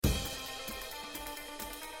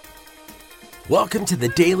Welcome to the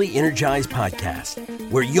Daily Energize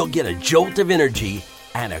Podcast, where you'll get a jolt of energy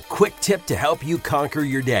and a quick tip to help you conquer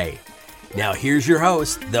your day. Now here's your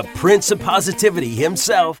host, the Prince of Positivity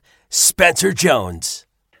himself, Spencer Jones.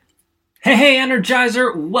 Hey,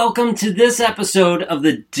 Energizer! Welcome to this episode of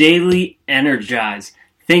the Daily Energize.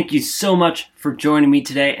 Thank you so much for joining me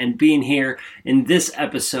today and being here in this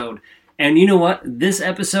episode. And you know what? This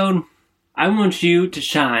episode, I want you to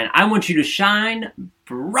shine. I want you to shine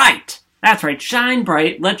bright. That's right, shine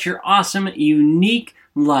bright. Let your awesome, unique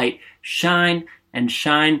light shine and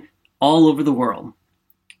shine all over the world.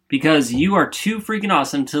 Because you are too freaking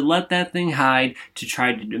awesome to let that thing hide, to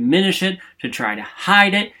try to diminish it, to try to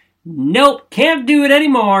hide it. Nope, can't do it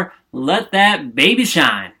anymore. Let that baby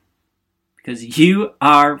shine. Because you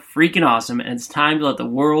are freaking awesome, and it's time to let the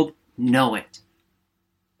world know it.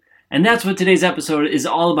 And that's what today's episode is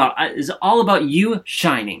all about. Is all about you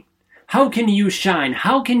shining. How can you shine?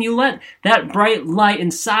 How can you let that bright light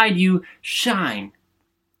inside you shine?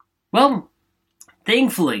 Well,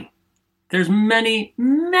 thankfully, there's many,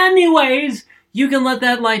 many ways you can let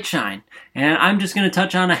that light shine. And I'm just going to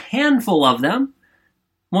touch on a handful of them.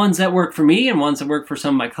 Ones that work for me and ones that work for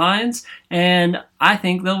some of my clients. And I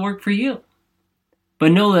think they'll work for you.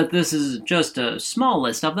 But know that this is just a small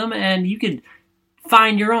list of them, and you could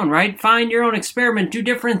find your own, right? Find your own experiment, do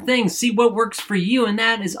different things, see what works for you, and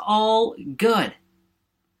that is all good.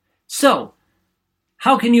 So,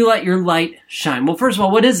 how can you let your light shine? Well, first of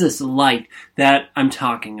all, what is this light that I'm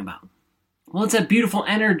talking about? Well, it's that beautiful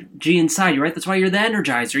energy inside you, right? That's why you're the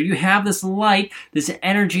Energizer. You have this light, this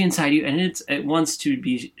energy inside you, and it wants to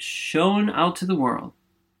be shown out to the world.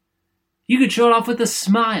 You could show it off with a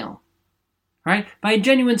smile, right? By a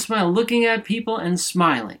genuine smile, looking at people and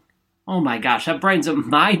smiling. Oh my gosh, that brightens up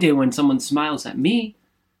my day when someone smiles at me.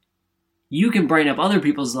 You can brighten up other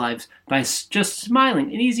people's lives by just smiling,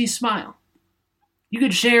 an easy smile. You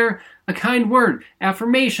could share a kind word,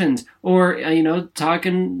 affirmations, or,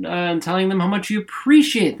 talking and telling them how much you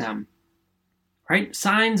appreciate them. Right?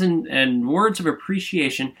 Signs and words of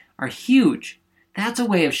appreciation are huge. That's a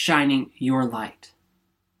way of shining your light.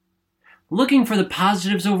 Looking for the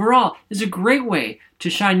positives overall is a great way to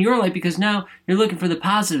shine your light, because now you're looking for the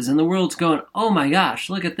positives and the world's going, oh my gosh,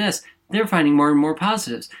 look at this. They're finding more and more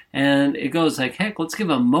positives. And it goes like, heck, let's give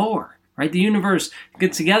them more, right? The universe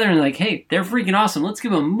gets together and like, hey, they're freaking awesome. Let's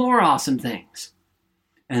give them more awesome things.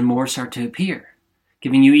 And more start to appear,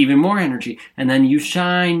 giving you even more energy. And then you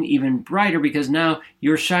shine even brighter because now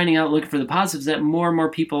you're shining out looking for the positives that more and more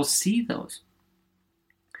people see those.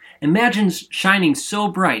 Imagine shining so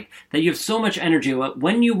bright that you have so much energy that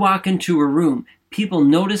when you walk into a room, people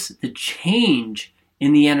notice the change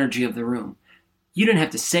in the energy of the room. You don't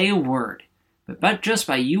have to say a word, but just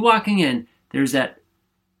by you walking in, there's that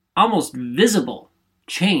almost visible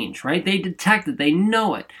change, right? They detect it, they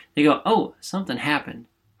know it. They go, oh, something happened.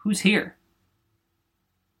 Who's here?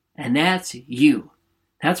 And that's you.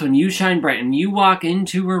 That's when you shine bright and you walk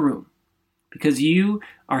into a room because you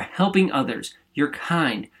are helping others. You're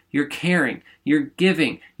kind. You're caring, you're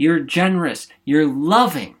giving, you're generous, you're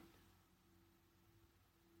loving.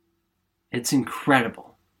 It's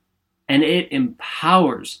incredible. And it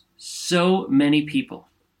empowers so many people.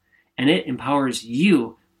 And it empowers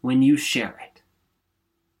you when you share it.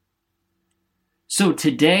 So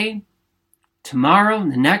today, tomorrow,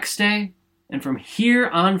 the next day, and from here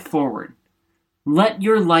on forward, let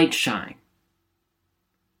your light shine.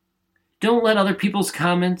 Don't let other people's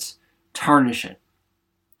comments tarnish it.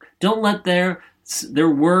 Don't let their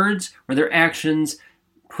words or their actions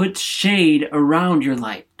put shade around your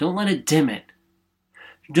light. Don't let it dim it.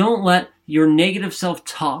 Don't let your negative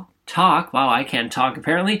self-talk, wow, I can't talk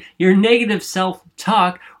apparently, your negative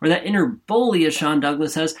self-talk or that inner bully, as Sean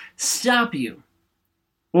Douglas says, stop you.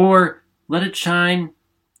 Or let it shine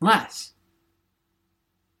less.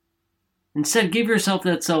 Instead, give yourself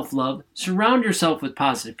that self-love. Surround yourself with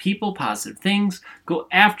positive people, positive things. Go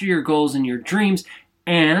after your goals and your dreams.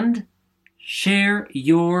 And share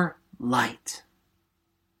your light.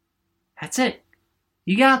 That's it.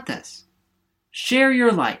 You got this. Share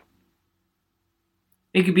your light.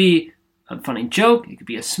 It could be a funny joke. It could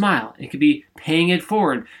be a smile. It could be paying it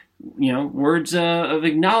forward. Words of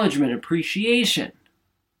acknowledgement, appreciation.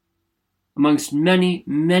 Amongst many,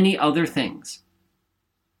 many other things.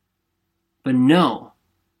 But know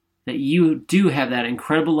that you do have that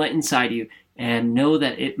incredible light inside you. And know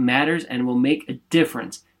that it matters and will make a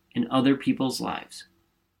difference in other people's lives.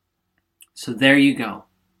 So there you go.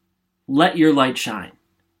 Let your light shine.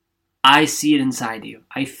 I see it inside you.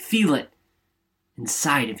 I feel it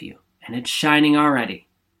inside of you. And it's shining already.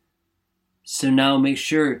 So now make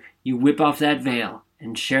sure you whip off that veil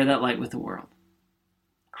and share that light with the world.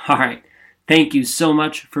 All right. Thank you so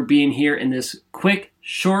much for being here in this quick,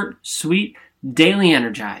 short, sweet Daily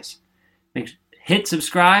Energize. Hit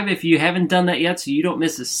subscribe if you haven't done that yet so you don't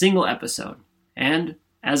miss a single episode. And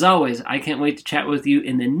as always, I can't wait to chat with you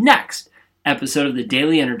in the next episode of the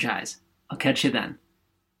Daily Energize. I'll catch you then.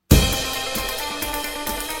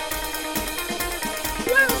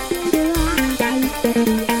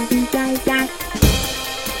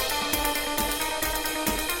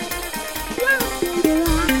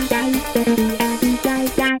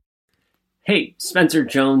 Hey, Spencer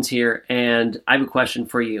Jones here, and I have a question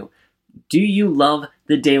for you. Do you love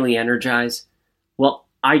the Daily Energize? Well,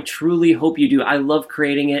 I truly hope you do. I love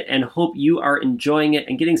creating it and hope you are enjoying it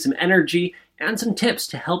and getting some energy and some tips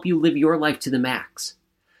to help you live your life to the max.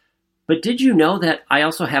 But did you know that I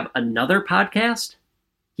also have another podcast?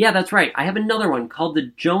 Yeah, that's right. I have another one called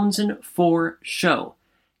The Jones and Four Show.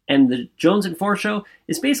 And The Jones and Four Show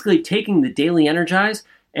is basically taking the Daily Energize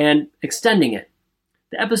and extending it.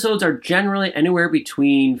 The episodes are generally anywhere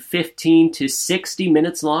between 15 to 60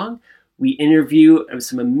 minutes long. We interview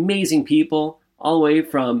some amazing people, all the way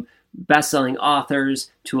from best-selling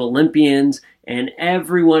authors to Olympians and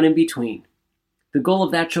everyone in between. The goal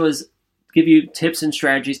of that show is to give you tips and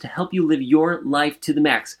strategies to help you live your life to the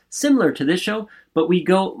max, similar to this show, but we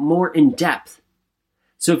go more in depth.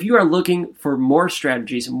 So if you are looking for more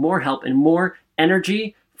strategies, more help, and more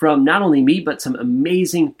energy from not only me, but some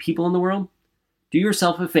amazing people in the world, do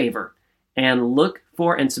yourself a favor and look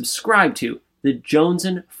for and subscribe to The Jones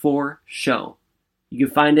and Four Show. You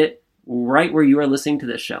can find it right where you are listening to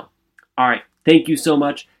this show. All right. Thank you so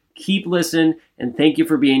much. Keep listening, and thank you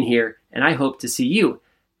for being here. And I hope to see you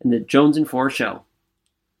in The Jones and Four Show.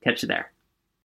 Catch you there.